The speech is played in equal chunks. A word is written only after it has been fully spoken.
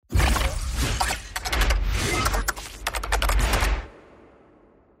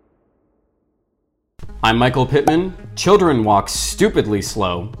I'm Michael Pittman. Children walk stupidly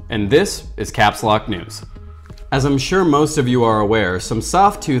slow, and this is Caps Lock News. As I'm sure most of you are aware, some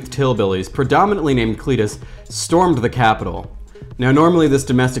soft-toothed hillbillies, predominantly named Cletus, stormed the Capitol. Now, normally this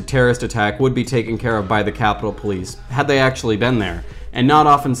domestic terrorist attack would be taken care of by the Capitol Police, had they actually been there, and not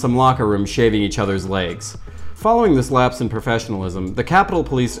off in some locker room shaving each other's legs. Following this lapse in professionalism, the Capitol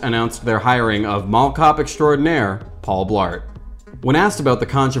Police announced their hiring of mall cop extraordinaire, Paul Blart. When asked about the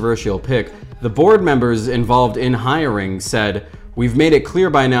controversial pick, the board members involved in hiring said, "We've made it clear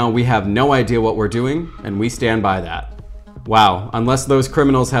by now we have no idea what we're doing, and we stand by that." Wow, unless those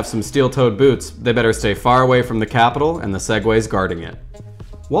criminals have some steel-toed boots, they better stay far away from the Capitol and the Segways guarding it.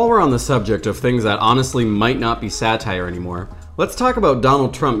 While we're on the subject of things that honestly might not be satire anymore, let's talk about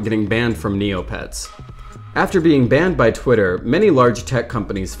Donald Trump getting banned from Neopets. After being banned by Twitter, many large tech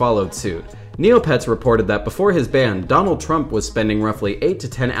companies followed suit. Neopets reported that before his ban, Donald Trump was spending roughly 8 to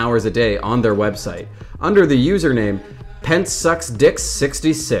 10 hours a day on their website, under the username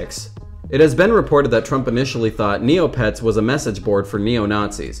PenceSucksDicks66. It has been reported that Trump initially thought Neopets was a message board for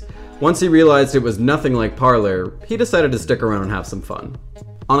neo-Nazis. Once he realized it was nothing like Parler, he decided to stick around and have some fun.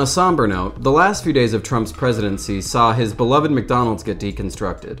 On a somber note, the last few days of Trump's presidency saw his beloved McDonald's get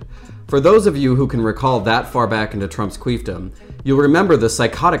deconstructed. For those of you who can recall that far back into Trump's queefdom, you'll remember the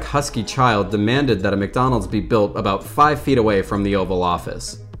psychotic husky child demanded that a McDonald's be built about 5 feet away from the Oval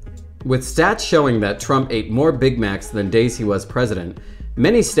Office. With stats showing that Trump ate more Big Macs than days he was president,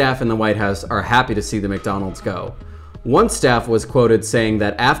 many staff in the White House are happy to see the McDonald's go. One staff was quoted saying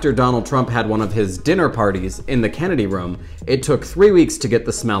that after Donald Trump had one of his dinner parties in the Kennedy Room, it took 3 weeks to get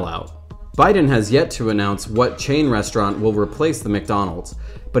the smell out. Biden has yet to announce what chain restaurant will replace the McDonald's,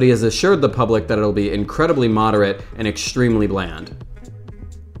 but he has assured the public that it'll be incredibly moderate and extremely bland.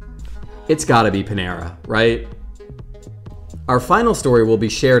 It's gotta be Panera, right? Our final story will be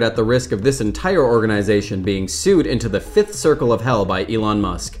shared at the risk of this entire organization being sued into the 5th circle of hell by Elon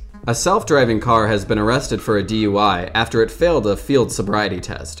Musk. A self-driving car has been arrested for a DUI after it failed a field sobriety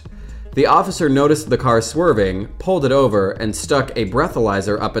test. The officer noticed the car swerving, pulled it over, and stuck a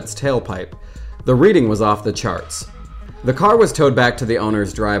breathalyzer up its tailpipe. The reading was off the charts. The car was towed back to the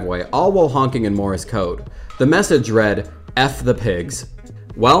owner's driveway, all while honking in Morse code. The message read, "F the pigs."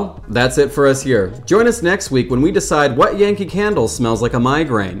 Well, that's it for us here. Join us next week when we decide what Yankee Candle smells like a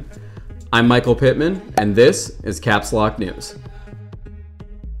migraine. I'm Michael Pittman, and this is Caps Lock News.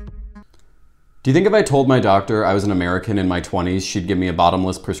 Do you think if I told my doctor I was an American in my 20s, she'd give me a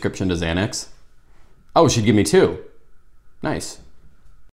bottomless prescription to Xanax? Oh, she'd give me 2. Nice.